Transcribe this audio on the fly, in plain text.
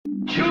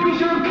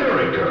Choose your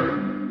character.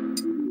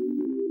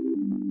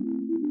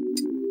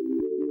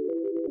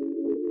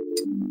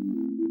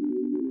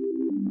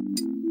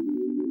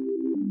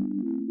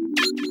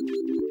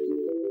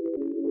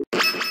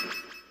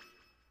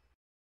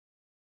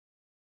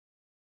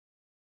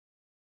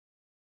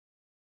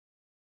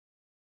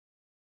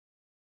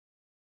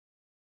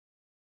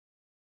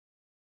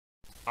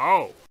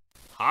 Oh,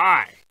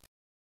 hi.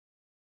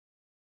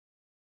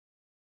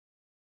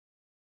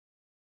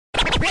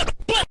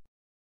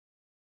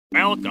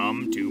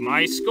 Welcome to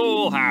my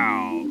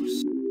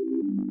schoolhouse.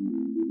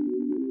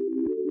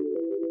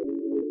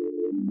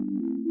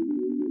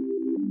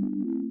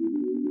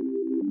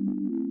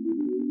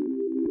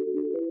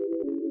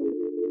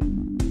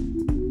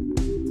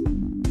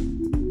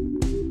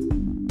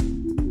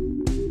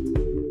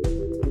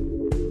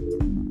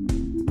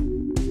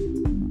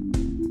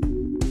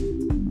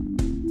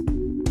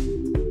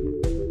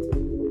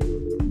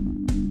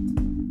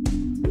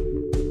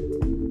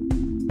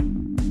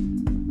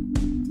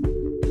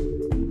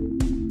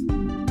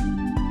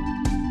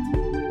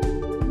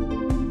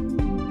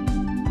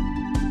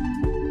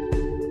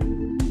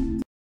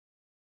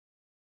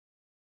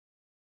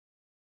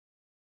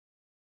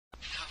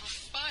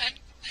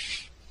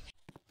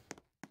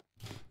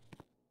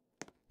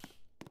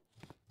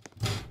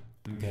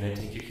 I'm gonna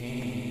take your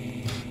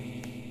cane.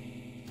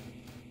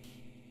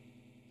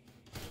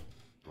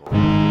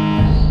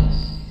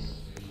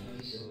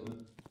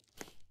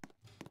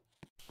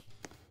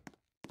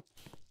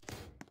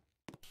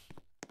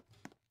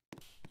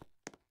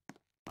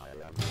 I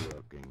am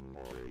looking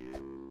for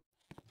you.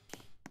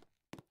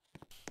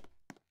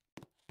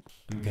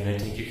 I'm gonna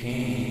take your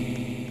cane.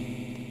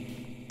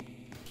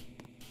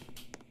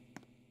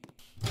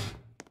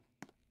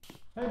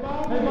 Hey,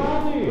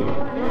 Baldi!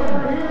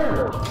 You're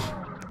here!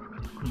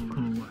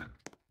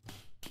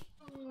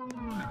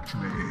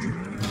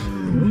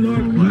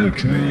 Collect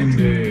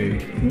candy!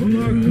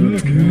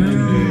 Collect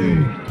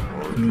candy!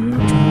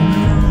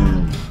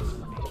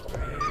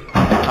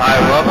 I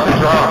love the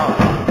drum.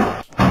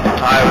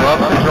 I love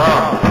the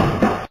drum.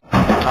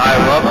 I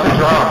love the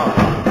drum.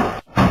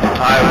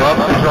 I love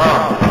the drum.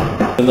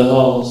 In the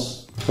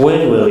halls,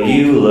 when will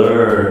you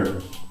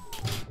learn?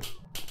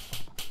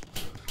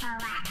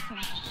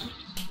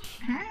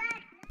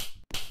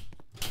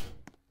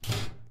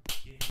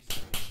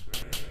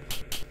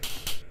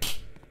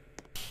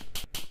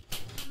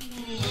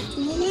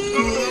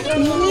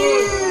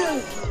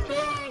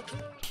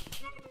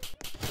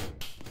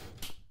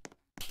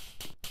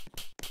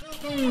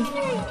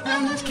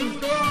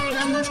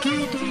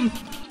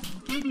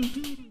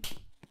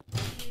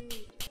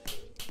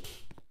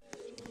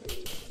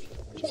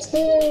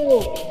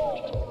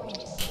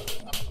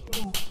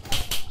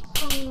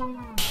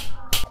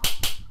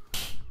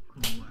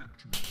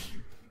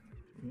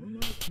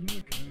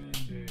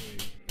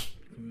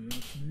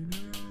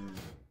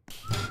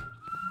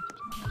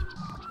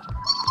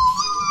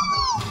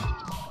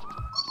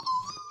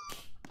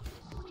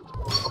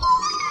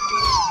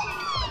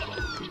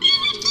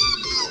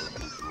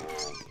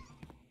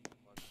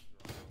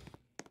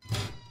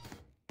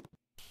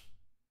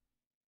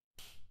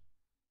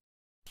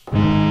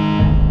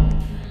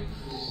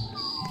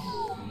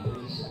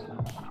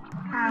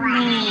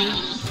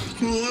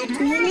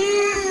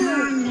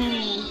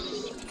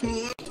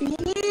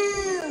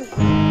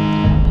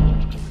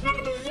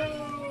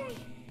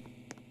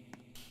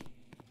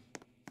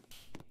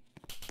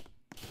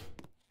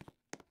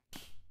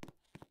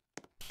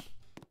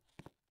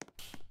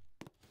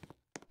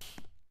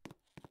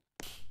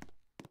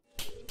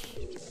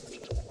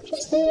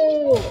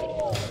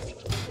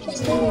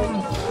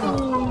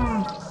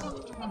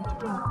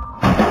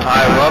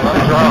 I love the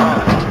drum.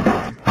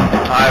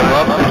 I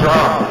love the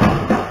drum.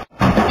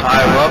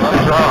 I love the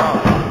drum.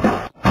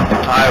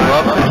 I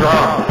love the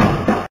drum.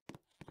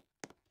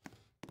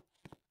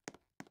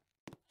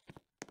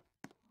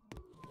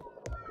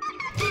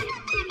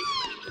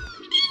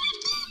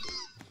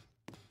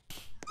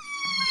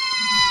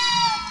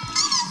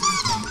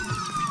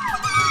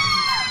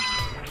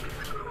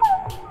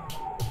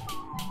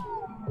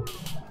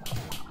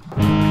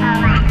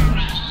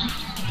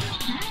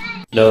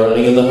 No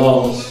running in the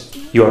halls.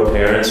 Your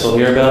parents will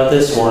hear about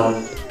this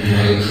one.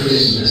 Merry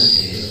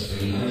Christmas,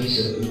 Tales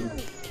of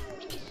Night.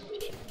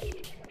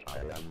 I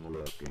am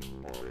looking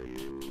for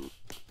you.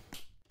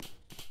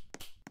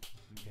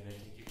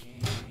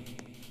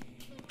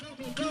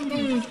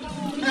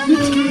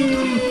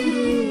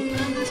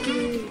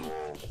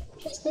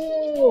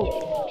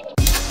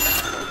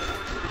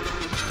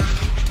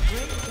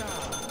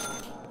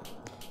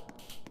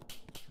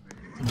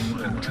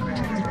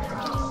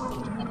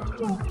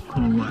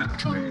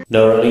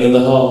 No running in the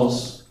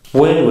halls.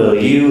 When will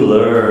you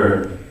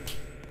learn?